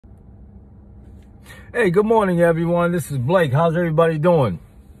Hey, good morning, everyone. This is Blake. How's everybody doing?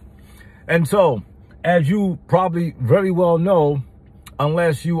 And so, as you probably very well know,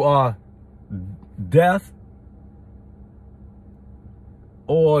 unless you are deaf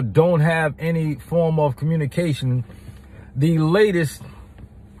or don't have any form of communication, the latest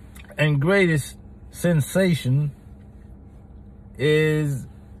and greatest sensation is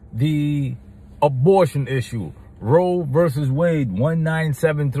the abortion issue. Roe versus Wade,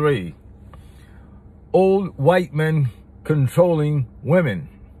 1973. Old white men controlling women.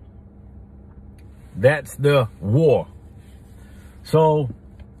 That's the war. So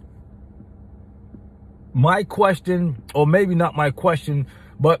my question, or maybe not my question,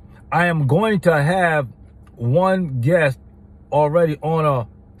 but I am going to have one guest already on a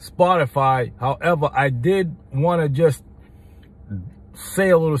Spotify. However, I did want to just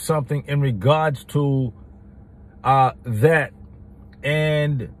say a little something in regards to that,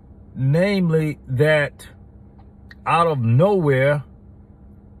 and namely that out of nowhere,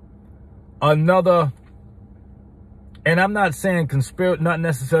 another, and I'm not saying not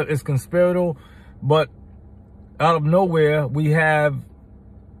necessarily it's conspiratorial, but out of nowhere we have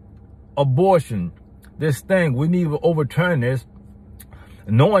abortion. This thing, we need to overturn this,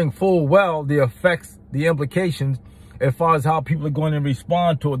 knowing full well the effects, the implications, as far as how people are going to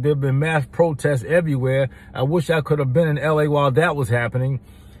respond to it. There have been mass protests everywhere. I wish I could have been in LA while that was happening.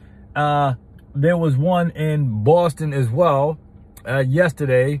 There was one in Boston as well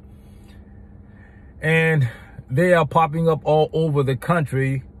yesterday, and they are popping up all over the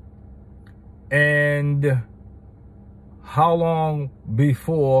country. And how long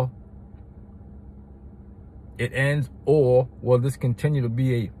before it ends, or will this continue to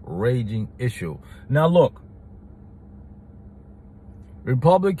be a raging issue? Now look,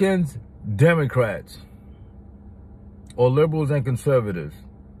 Republicans, Democrats, or liberals and conservatives,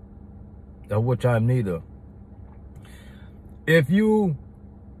 of which I'm neither. If you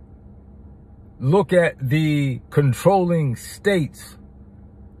look at the controlling states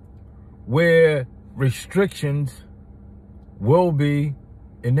where restrictions will be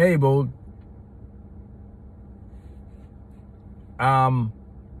enabled, a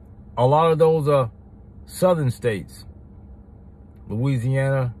lot of those are southern states.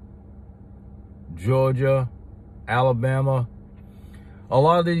 Louisiana, Georgia, Alabama. A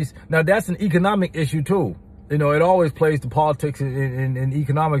lot of these, now that's an economic issue too. You know, it always plays, the politics and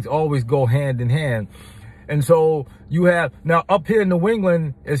economics always go hand in hand. And so you have, now up here in New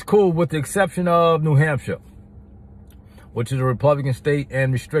England, it's cool with the exception of New Hampshire, which is a Republican state,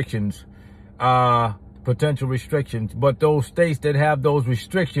 and restrictions, potential restrictions. But those states that have those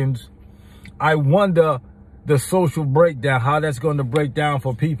restrictions, I wonder the social breakdown, how that's going to break down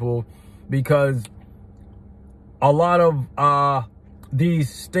for people, because a lot of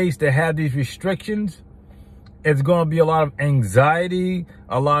these states that have these restrictions, it's going to be a lot of anxiety,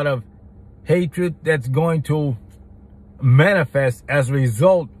 a lot of hatred that's going to manifest as a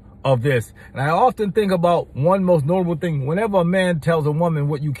result of this. And I often think about one most notable thing. Whenever a man tells a woman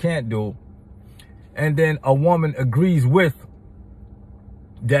what you can't do, and then a woman agrees with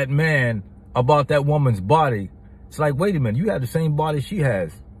that man about that woman's body, it's like, wait a minute, you have the same body she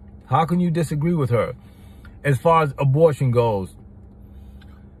has. How can you disagree with her as far as abortion goes?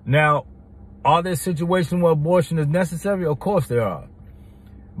 Now, are there situations where abortion is necessary? Of course there are.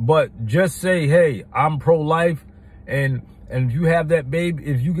 But just say, hey, I'm pro-life, and if you have that baby,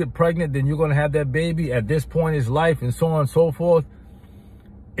 if you get pregnant, then you're going to have that baby at this point in his life, and so on and so forth.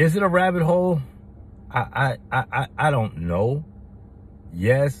 Is it a rabbit hole? I don't know.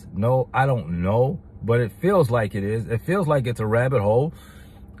 Yes, no, I don't know. But it feels like it is. It feels like it's a rabbit hole,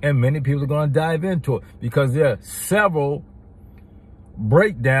 and many people are going to dive into it, because there are several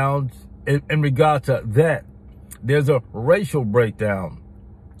breakdowns in regard to that. There's a racial breakdown.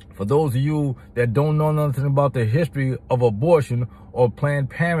 For those of you that don't know nothing about the history of abortion or Planned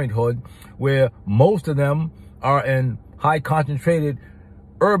Parenthood, where most of them are in high concentrated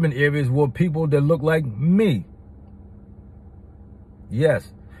urban areas with people that look like me.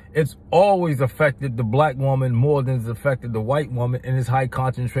 Yes, it's always affected the black woman more than it's affected the white woman in its high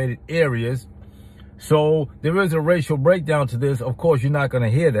concentrated areas. So there is a racial breakdown to this. Of course, you're not going to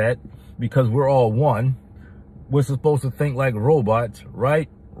hear that, because we're all one. We're supposed to think like robots, right?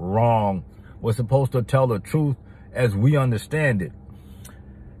 Wrong. We're supposed to tell the truth as we understand it.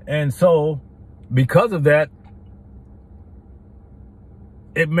 And so, because of that,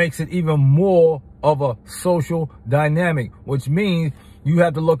 it makes it even more of a social dynamic, which means you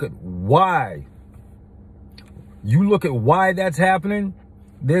have to look at why. You look at why that's happening,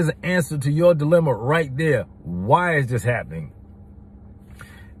 there's an answer to your dilemma right there. Why is this happening?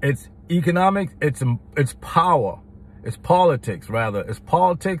 It's economics, it's power. It's politics, rather. It's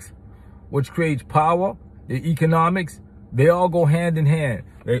politics, which creates power. The economics, they all go hand in hand.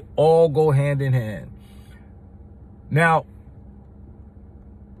 They all go hand in hand. Now,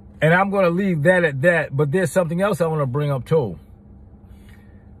 and I'm going to leave that at that, but there's something else I want to bring up too.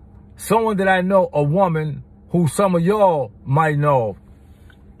 Someone that I know, a woman who some of y'all might know.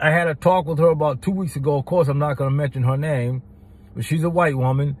 I had a talk with her about 2 weeks ago. Of course, I'm not going to mention her name, but she's a white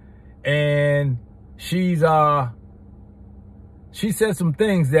woman, and she said some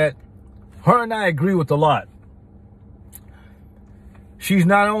things that her and I agree with a lot. She's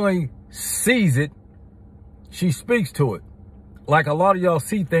not only sees it, she speaks to it. Like a lot of y'all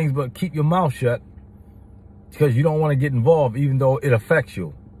see things, but keep your mouth shut because you don't want to get involved, even though it affects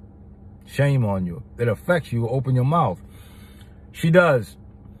you. Shame on you. It affects you. Open your mouth. She does.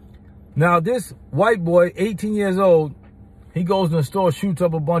 Now, this white boy, 18 years old, he goes in the store, shoots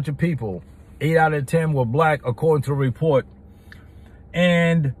up a bunch of people. 8 out of 10 were black, according to the report.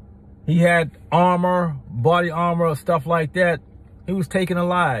 And he had armor, body armor, stuff like that. He was taken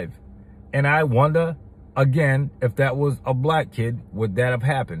alive. And I wonder, again, if that was a black kid, would that have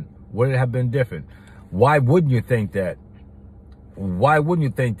happened? Would it have been different? Why wouldn't you think that? Why wouldn't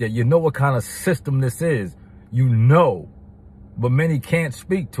you think that? You know what kind of system this is. You know. But many can't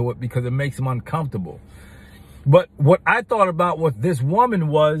speak to it because it makes them uncomfortable. But what I thought about with this woman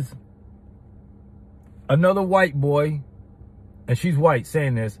was another white boy, and she's white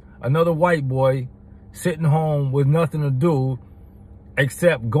saying this, another white boy sitting home with nothing to do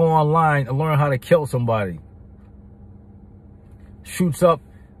except go online and learn how to kill somebody. Shoots up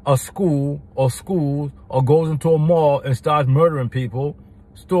a school or schools or goes into a mall and starts murdering people,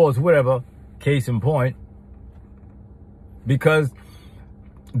 stores, whatever, case in point. Because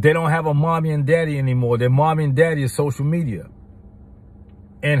they don't have a mommy and daddy anymore. Their mommy and daddy is social media.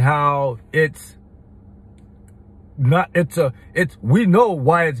 And how we know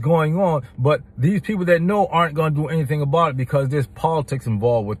why it's going on, but these people that know aren't going to do anything about it because there's politics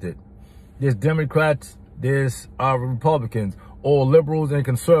involved with it. There's Democrats, there's Republicans, or liberals and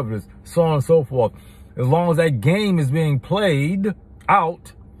conservatives, so on and so forth. As long as that game is being played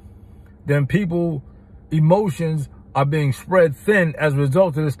out, then people, emotions are being spread thin as a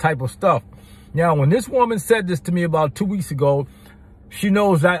result of this type of stuff. Now, when this woman said this to me about 2 weeks ago, she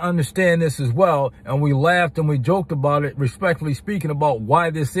knows I understand this as well, and we laughed and we joked about it, respectfully speaking, about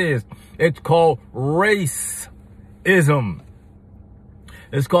why this is. It's called racism.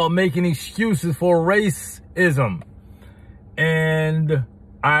 It's called making excuses for racism. And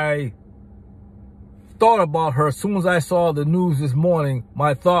I thought about her as soon as I saw the news this morning.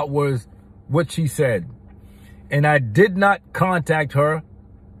 My thought was what she said. And I did not contact her.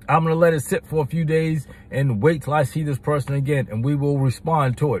 I'm going to let it sit for a few days and wait till I see this person again, and we will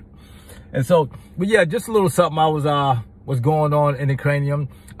respond to it. And so, but yeah, just a little something was going on in the cranium.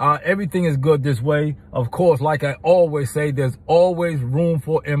 Everything is good this way. Of course, like I always say, there's always room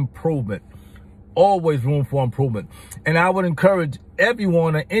for improvement. Always room for improvement. And I would encourage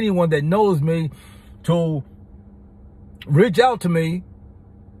everyone or anyone that knows me to reach out to me,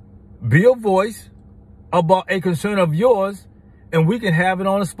 be a voice about a concern of yours, and we can have it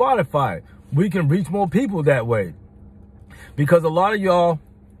on a Spotify. We can reach more people that way. Because a lot of y'all,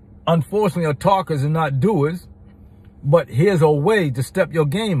 unfortunately, are talkers and not doers. But here's a way to step your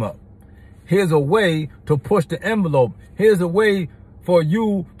game up. Here's a way to push the envelope. Here's a way for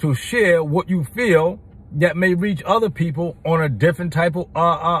you to share what you feel that may reach other people on a different type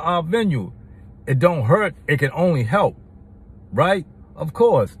of venue. It don't hurt. It can only help. Right? Of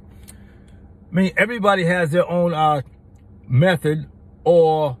course. I mean, everybody has their own method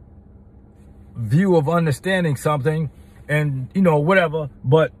or view of understanding something and, you know, whatever.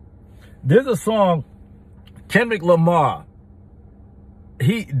 But there's a song, Kendrick Lamar.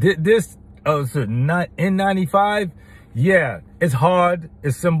 He did this in 95. Yeah, it's hard,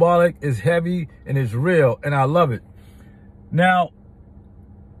 it's symbolic, it's heavy, and it's real, and I love it. Now,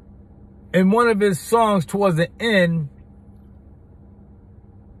 in one of his songs towards the end,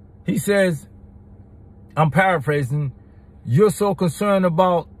 he says, I'm paraphrasing, you're so concerned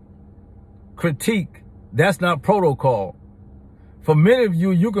about critique, that's not protocol. For many of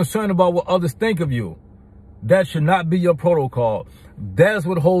you, you're concerned about what others think of you. That should not be your protocol. That's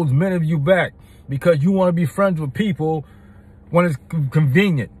what holds many of you back, because you want to be friends with people when it's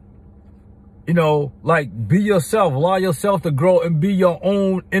convenient. You know, like, be yourself, allow yourself to grow and be your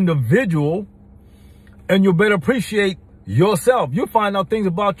own individual, and you'll better appreciate yourself. You'll find out things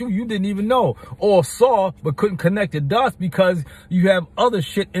about you didn't even know or saw but couldn't connect the dots because you have other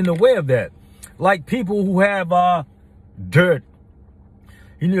shit in the way of that. Like people who have dirt.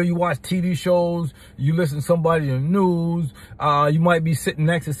 You know, you watch TV shows, you listen to somebody in the news, you might be sitting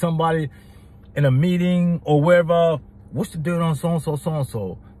next to somebody in a meeting or wherever. What's the dirt on so-and-so,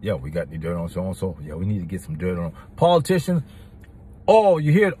 so-and-so? Yeah, we got the dirt on so-and-so. Yeah, we need to get some dirt on politicians. Oh,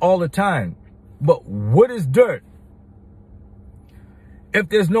 you hear it all the time. But what is dirt? If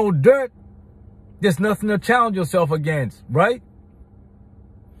there's no dirt, there's nothing to challenge yourself against, right?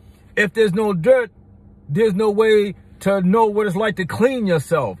 If there's no dirt, there's no way to know what it's like to clean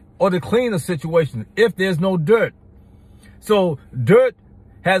yourself or to clean a situation if there's no dirt. So dirt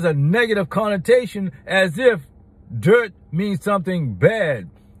has a negative connotation as if dirt means something bad.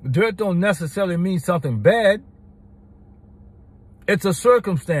 Dirt don't necessarily mean something bad. It's a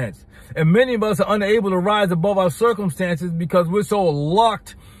circumstance. And many of us are unable to rise above our circumstances because we're so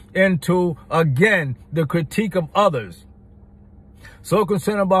locked into, again, the critique of others. So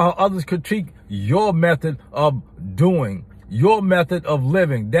concerned about how others critique your method of doing, your method of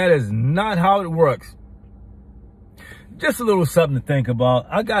living. That is not how it works. Just a little something to think about.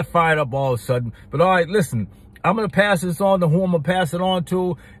 I got fired up all of a sudden. But all right, listen, I'm going to pass this on to who I'm going to pass it on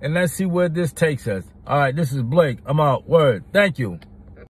to, and let's see where this takes us. All right, this is Blake. I'm out. Word. Thank you.